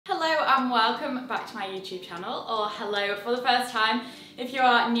and welcome back to my YouTube channel, or hello for the first time if you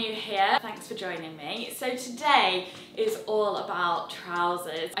are new here. Thanks for joining me. So today is all about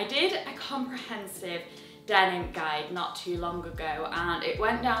trousers. I did a comprehensive denim guide not too long ago and it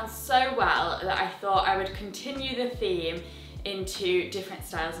went down so well that I thought I would continue the theme into different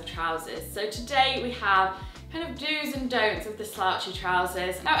styles of trousers. So today we have kind of do's and don'ts of the slouchy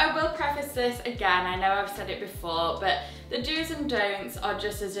trousers. Now I will preface this again, I know I've said it before, but the do's and don'ts are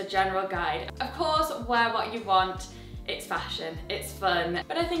just as a general guide. Of course, wear what you want, it's fashion, it's fun.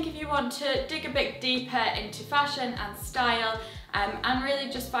 But I think if you want to dig a bit deeper into fashion and style, and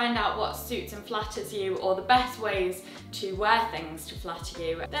really just find out what suits and flatters you, or the best ways to wear things to flatter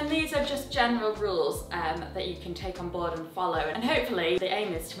you, then these are just general rules that you can take on board and follow. And hopefully the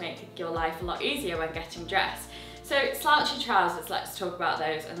aim is to make your life a lot easier when getting dressed. So slouchy trousers, let's talk about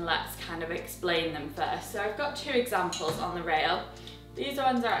those and let's kind of explain them first. So I've got two examples on the rail. These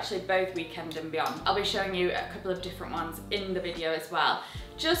ones are actually both Weekend and Beyond. I'll be showing you a couple of different ones in the video as well.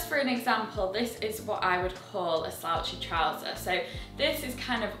 Just for an example, this is what I would call a slouchy trouser. So this is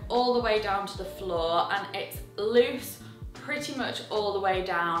kind of all the way down to the floor and it's loose pretty much all the way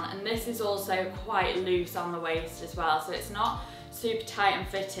down, and this is also quite loose on the waist as well. So it's not super tight and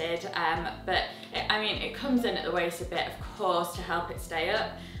fitted, but it comes in at the waist a bit, of course, to help it stay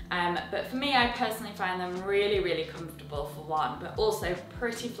up. But for me, I personally find them really, really comfortable for one, but also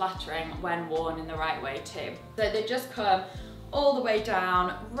pretty flattering when worn in the right way too. So they just come all the way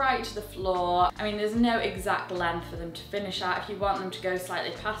down, right to the floor. I mean, there's no exact length for them to finish at. If you want them to go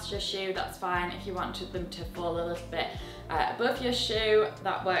slightly past your shoe, that's fine. If you wanted them to fall a little bit above your shoe,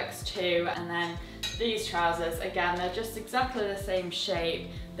 that works too. And then these trousers, again, they're just exactly the same shape.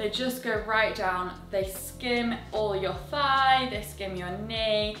 They just go right down, they skim all your thigh, they skim your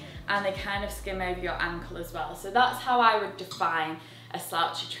knee, and they kind of skim over your ankle as well. So that's how I would define a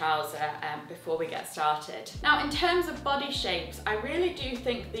slouchy trouser before we get started. Now, in terms of body shapes, I really do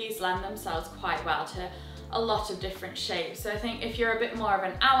think these lend themselves quite well to a lot of different shapes. So I think if you're a bit more of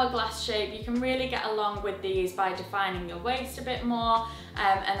an hourglass shape, you can really get along with these by defining your waist a bit more.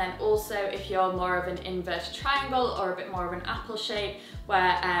 And then also if you're more of an inverted triangle or a bit more of an apple shape,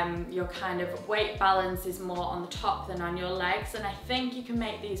 where your kind of weight balance is more on the top than on your legs. And I think you can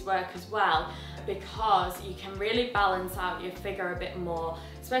make these work as well, because you can really balance out your figure a bit more,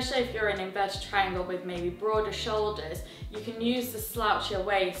 especially if you're an inverted triangle with maybe broader shoulders. You can use the slouchier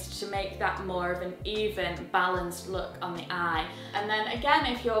waist to make that more of an even, balanced look on the eye. And then again,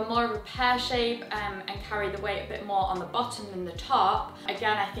 if you're more of a pear shape and carry the weight a bit more on the bottom than the top,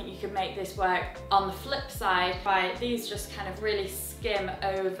 again, I think you could make this work on the flip side by these just kind of really skim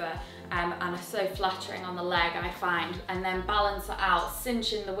over and are so flattering on the leg, I find, and then balance that out,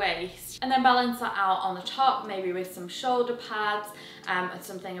 cinching the waist, and then balance that out on the top, maybe with some shoulder pads and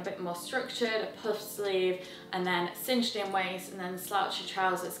something a bit more structured, a puff sleeve, and then cinched in waist, and then slouchy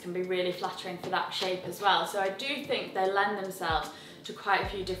trousers can be really flattering for that shape as well. So I do think they lend themselves to quite a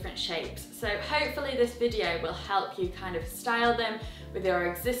few different shapes. So hopefully this video will help you kind of style them with your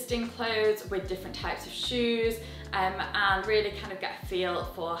existing clothes, with different types of shoes, and really kind of get a feel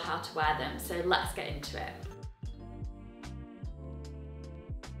for how to wear them. So let's get into it.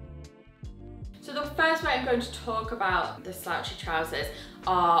 So the first way I'm going to talk about the slouchy trousers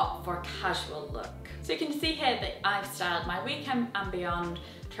are for a casual look. So you can see here that I've styled my Weekend and Beyond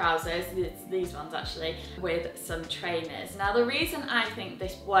trousers, these ones actually, with some trainers. Now the reason I think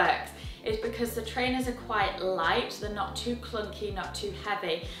this works is because the trainers are quite light, they're not too clunky, not too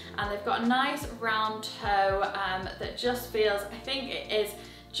heavy, and they've got a nice round toe that just feels, I think it is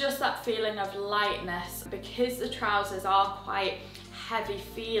just that feeling of lightness, because the trousers are quite heavy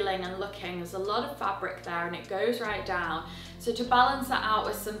feeling and looking. There's a lot of fabric there and it goes right down. So to balance that out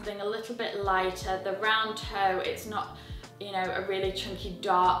with something a little bit lighter, the round toe, it's not, you know, a really chunky,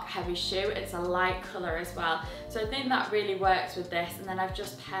 dark, heavy shoe. It's a light colour as well. So I think that really works with this. And then I've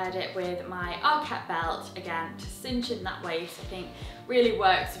just paired it with my Arquette belt, again, to cinch in that waist. I think really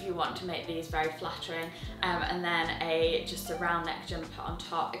works if you want to make these very flattering. And then just a round neck jumper on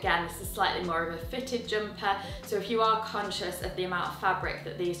top. Again, this is slightly more of a fitted jumper. So if you are conscious of the amount of fabric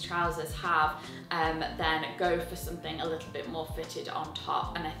that these trousers have, then go for something a little bit more fitted on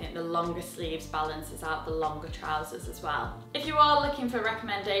top. And I think the longer sleeves balances out the longer trousers as well. If you are looking for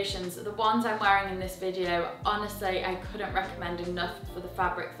recommendations, the ones I'm wearing in this video, honestly, I couldn't recommend enough for the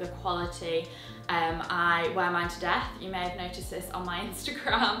fabric, the quality. I wear mine to death. You may have noticed this on my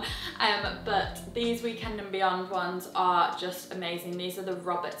Instagram, but these Weekend and Beyond ones are just amazing. These are the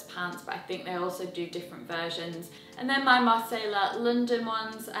Roberts pants, but I think they also do different versions. And then my Marcella London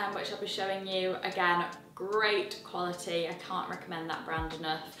ones, which I'll be showing you, again, great quality. I can't recommend that brand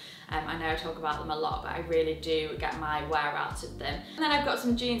enough. I know I talk about them a lot, but I really do get my wear out of them. And then I've got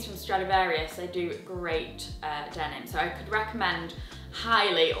some jeans from Stradivarius. They do great denim, so I could recommend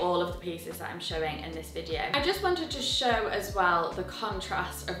highly all of the pieces that I'm showing in this video. I just wanted to show as well the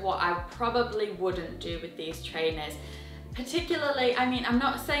contrast of what I probably wouldn't do with these trainers. Particularly, I mean, I'm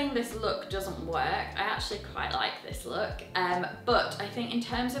not saying this look doesn't work. I actually quite like this look, but I think in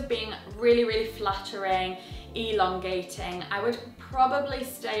terms of being really, really flattering, elongating, I would probably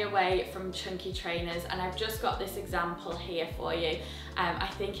stay away from chunky trainers, and I've just got this example here for you. I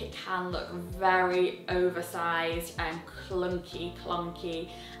think it can look very oversized and clunky,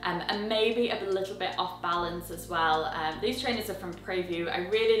 and maybe a little bit off balance as well. These trainers are from Preview. I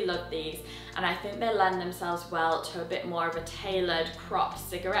really love these, and I think they lend themselves well to a bit more of a tailored cropped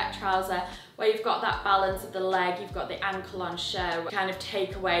cigarette trouser, where you've got that balance of the leg, you've got the ankle on show, kind of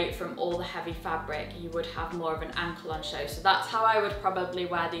take away from all the heavy fabric, you would have more of an ankle on show. So that's how I would probably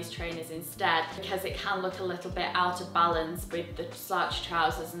wear these trainers instead, because it can look a little bit out of balance with the slouchy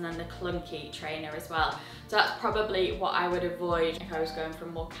trousers and then the clunky trainer as well. So that's probably what I would avoid if I was going for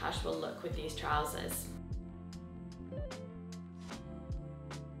a more casual look with these trousers.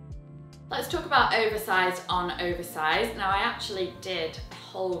 Let's talk about oversized on oversized. Now, I actually did a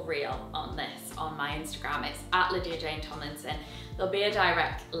whole reel on this on my Instagram. It's at Lydia Jane Tomlinson. There'll be a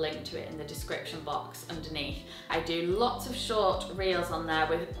direct link to it in the description box underneath. I do lots of short reels on there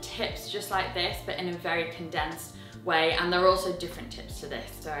with tips just like this, but in a very condensed way, and there are also different tips to this,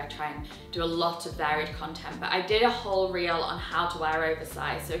 so I try and do a lot of varied content. But I did a whole reel on how to wear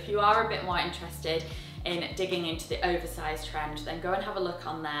oversized, so if you are a bit more interested in digging into the oversized trend, then go and have a look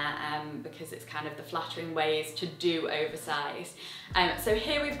on there, because it's kind of the flattering ways to do oversized. So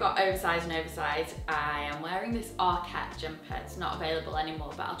here we've got oversized and oversized. I am wearing this Arquette jumper. It's not available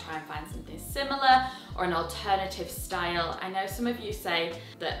anymore, but I'll try and find something similar or an alternative style. I know some of you say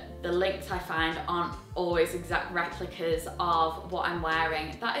that the links I find aren't always exact replicas of what I'm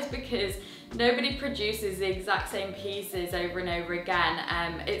wearing. That is because nobody produces the exact same pieces over and over again.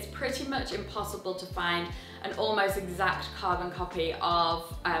 It's pretty much impossible to find an almost exact carbon copy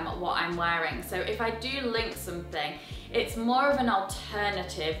of what I'm wearing. So if I do link something, it's more of an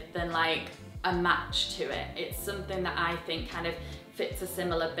alternative than like a match to it. It's something that I think kind of fits a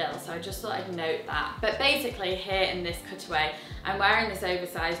similar bill, so I just thought I'd note that. But basically here in this cutaway, I'm wearing this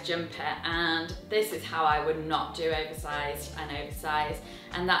oversized jumper, and this is how I would not do oversized and oversized,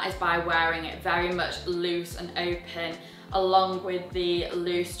 and that is by wearing it very much loose and open, along with the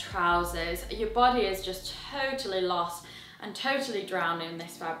loose trousers. Your body is just totally lost and totally drowned in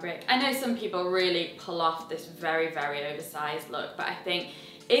this fabric. I know some people really pull off this very, very oversized look, but I think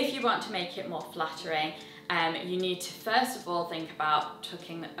if you want to make it more flattering, you need to first of all think about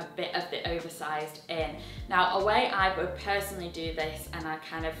tucking a bit of the oversized in. Now, a way I would personally do this, and I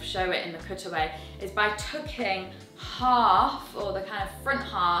kind of show it in the cutaway, is by tucking half, or the kind of front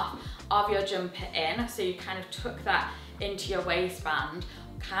half of your jumper in. So you kind of tuck that into your waistband,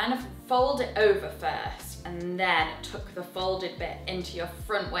 kind of fold it over first, and then tuck the folded bit into your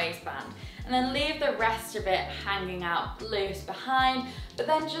front waistband, and then leave the rest of it hanging out loose behind, but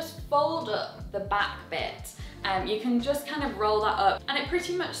then just fold up the back bit. You can just kind of roll that up, and it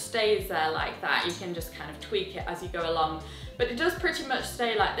pretty much stays there like that. You can just kind of tweak it as you go along, but it does pretty much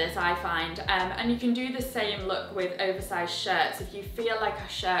stay like this, I find. And you can do the same look with oversized shirts. If you feel like a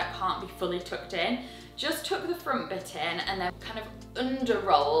shirt can't be fully tucked in, just tuck the front bit in and then kind of under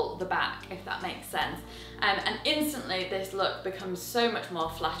roll the back, if that makes sense. And instantly this look becomes so much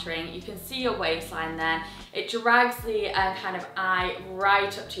more flattering. You can see your waistline then. It drags the kind of eye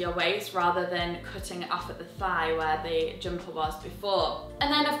right up to your waist rather than cutting it off at the thigh where the jumper was before.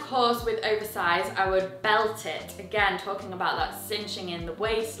 And then of course with oversized, I would belt it. Again, talking about that cinching in the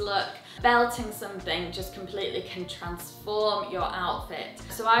waist look. Belting something just completely can transform your outfit.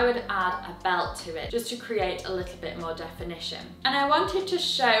 So I would add a belt to it just to create a little bit more definition. And I wanted to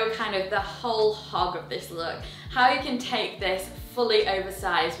show kind of the whole hog of this look, how you can take this fully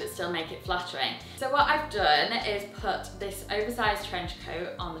oversized but still make it flattering. So what I've done is put this oversized trench coat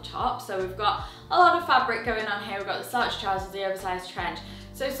on the top. So we've got a lot of fabric going on here. We've got the slouchy trousers, the oversized trench.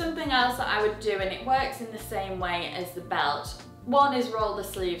 So something else that I would do, and it works in the same way as the belt, one is roll the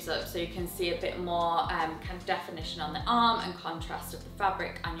sleeves up so you can see a bit more kind of definition on the arm and contrast of the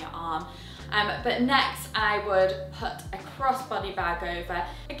fabric on your arm. But next I would put a crossbody bag over.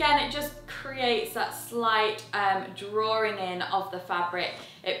 Again, it just creates that slight drawing in of the fabric.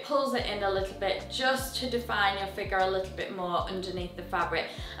 It pulls it in a little bit just to define your figure a little bit more underneath the fabric.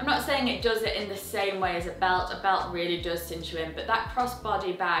 I'm not saying it does it in the same way as a belt really does cinch you in, but that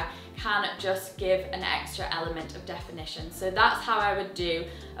crossbody bag can just give an extra element of definition. So that's how I would do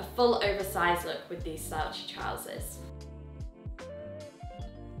a full oversized look with these slouchy trousers.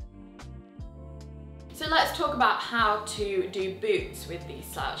 So let's talk about how to do boots with these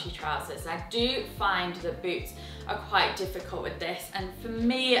slouchy trousers. I do find that boots are quite difficult with this, and for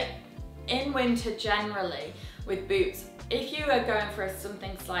me, in winter generally, with boots, if you are going for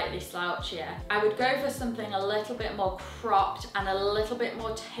something slightly slouchier, I would go for something a little bit more cropped and a little bit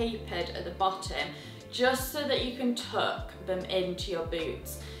more tapered at the bottom, just so that you can tuck them into your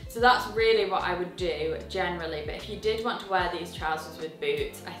boots. So that's really what I would do generally, but if you did want to wear these trousers with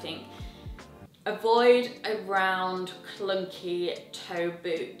boots, I think avoid a round, clunky toe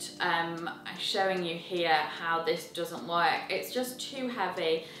boot. I'm showing you here how this doesn't work. It's just too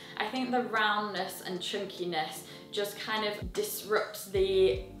heavy. I think the roundness and chunkiness just kind of disrupts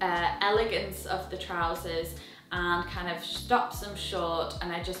the elegance of the trousers and kind of stops them short,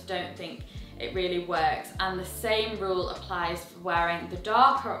 and I just don't think it really works. And the same rule applies for wearing the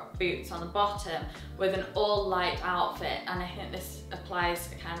darker boots on the bottom with an all light outfit, and I think this applies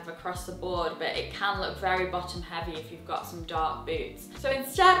kind of across the board, but it can look very bottom heavy if you've got some dark boots. So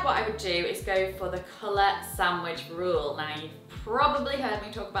instead what I would do is go for the colour sandwich rule. Now you've probably heard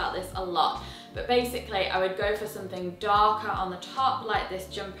me talk about this a lot, but basically I would go for something darker on the top, like this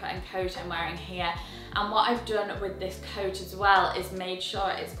jumper and coat I'm wearing here. And what I've done with this coat as well is made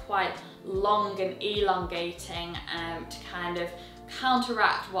sure it's quite long and elongating to kind of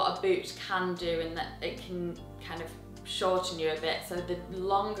counteract what a boot can do, in that it can kind of shorten you a bit. So the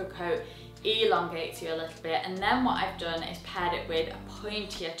longer coat elongates you a little bit, and then what I've done is paired it with a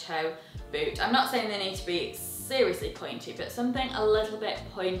pointier toe boot. I'm not saying they need to be seriously pointy, but something a little bit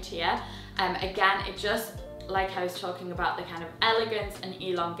pointier. Again, it just, like I was talking about, the kind of elegance and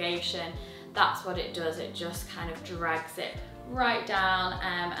elongation, that's what it does. It just kind of drags it right down,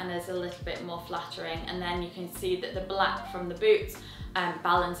 and there's a little bit more flattering, and then you can see that the black from the boots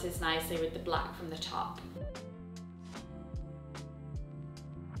balances nicely with the black from the top.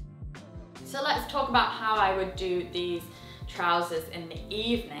 So let's talk about how I would do these trousers in the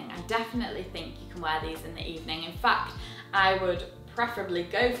evening. I definitely think you can wear these in the evening. In fact, I would preferably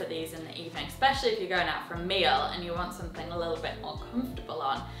go for these in the evening, especially if you're going out for a meal and you want something a little bit more comfortable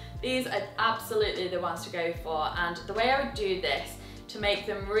on. These are absolutely the ones to go for, and the way I would do this to make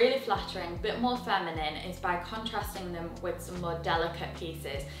them really flattering, a bit more feminine, is by contrasting them with some more delicate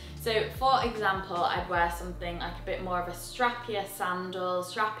pieces. So for example, I'd wear something like a bit more of a strappier sandal,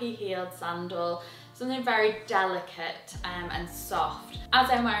 strappy heeled sandal, something very delicate and soft.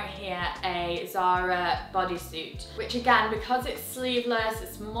 As I'm wearing here a Zara bodysuit, which again, because it's sleeveless,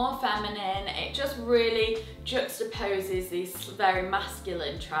 it's more feminine, it just really juxtaposes these very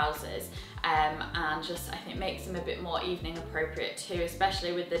masculine trousers, and just I think makes them a bit more evening appropriate too,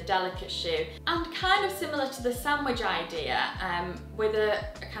 especially with the delicate shoe. And kind of similar to the sandwich idea, with a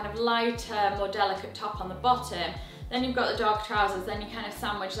kind of lighter, more delicate top on the bottom, then you've got the dark trousers, then you kind of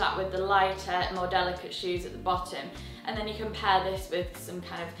sandwich that with the lighter, more delicate shoes at the bottom. And then you can pair this with some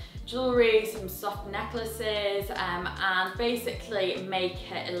kind of jewellery, some soft necklaces, and basically make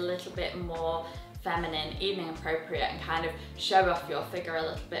it a little bit more feminine, evening appropriate, and kind of show off your figure a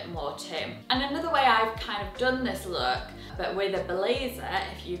little bit more too. And another way I've kind of done this look, but with a blazer,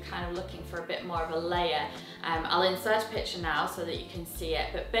 if you're kind of looking for a bit more of a layer, I'll insert a picture now so that you can see it,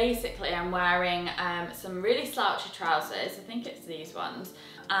 but basically I'm wearing some really slouchy trousers, I think it's these ones,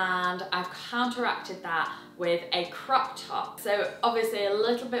 and I've counteracted that with a crop top. So obviously a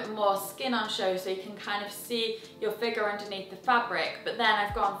little bit more skin on show so you can kind of see your figure underneath the fabric, but then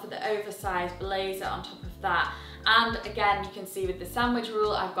I've gone for the oversized blazer on top of that. And again, you can see with the sandwich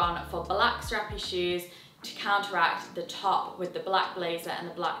rule, I've gone for black strappy shoes to counteract the top with the black blazer and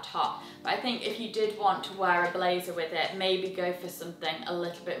the black top. But I think if you did want to wear a blazer with it, maybe go for something a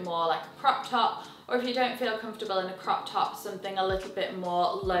little bit more like a crop top, or if you don't feel comfortable in a crop top, something a little bit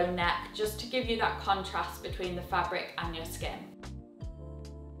more low neck, just to give you that contrast between the fabric and your skin.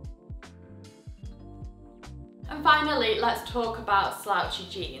 And finally, let's talk about slouchy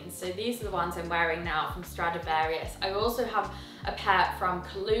jeans. So these are the ones I'm wearing now from Stradivarius. I also have a pair from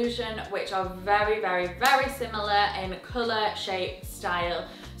Collusion, which are very, very, very similar in colour, shape, style.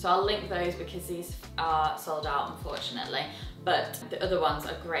 So I'll link those because these are sold out, unfortunately. But the other ones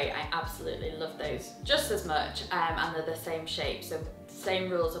are great. I absolutely love those just as much, and they're the same shape. So same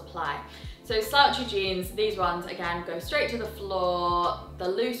rules apply. So slouchy jeans, these ones again go straight to the floor, they're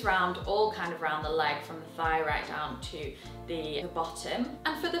loose round, all kind of round the leg from the thigh right down to the bottom.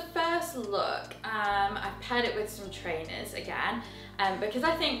 And for the first look, I've paired it with some trainers again, because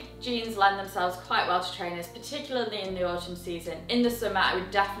I think jeans lend themselves quite well to trainers, particularly in the autumn season. In the summer, I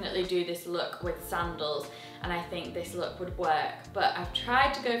would definitely do this look with sandals, and I think this look would work, but I've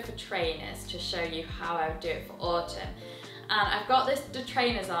tried to go for trainers to show you how I would do it for autumn. And I've got the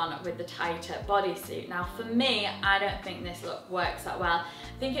trainers on with the tighter bodysuit. Now for me, I don't think this look works that well.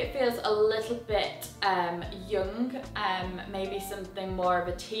 I think it feels a little bit young, maybe something more of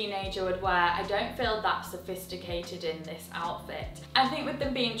a teenager would wear. I don't feel that sophisticated in this outfit. I think with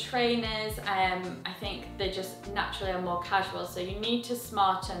them being trainers, I think they just naturally are more casual, so you need to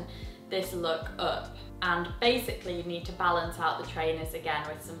smarten this look up. And basically you need to balance out the trainers again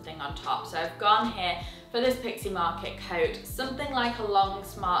with something on top. So I've gone here for this Pixie Market coat. Something like a long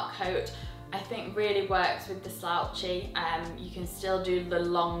smart coat I think really works with the slouchy. You can still do the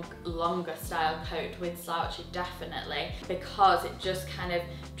longer style coat with slouchy definitely, because it just kind of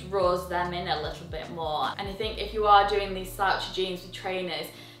draws them in a little bit more. And I think if you are doing these slouchy jeans with trainers,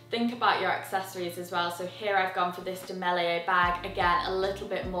 think about your accessories as well. So here I've gone for this demalie bag, again a little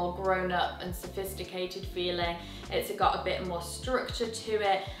bit more grown up and sophisticated feeling. It's got a bit more structure to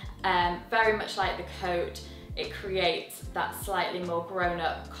it, very much like the coat. It creates that slightly more grown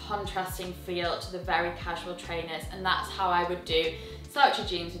up contrasting feel to the very casual trainers, and that's how I would do slouchy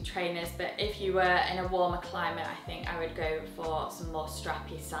jeans with trainers. But if you were in a warmer climate, I think I would go for some more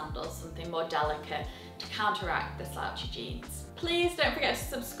strappy sandals, something more delicate to counteract the slouchy jeans. Please don't forget to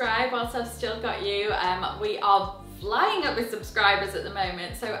subscribe whilst I've still got you. We are flying up with subscribers at the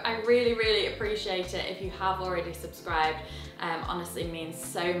moment, so I really appreciate it if you have already subscribed. Honestly means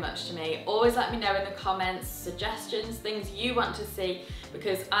so much to me. Always let me know in the comments, suggestions, things you want to see,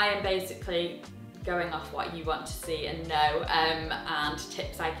 because I am basically going off what you want to see and know, and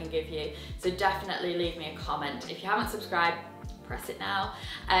tips I can give you. So definitely leave me a comment. If you haven't subscribed, press it now.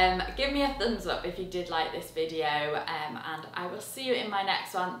 Give me a thumbs up if you did like this video, and I will see you in my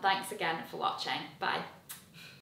next one. Thanks again for watching. Bye.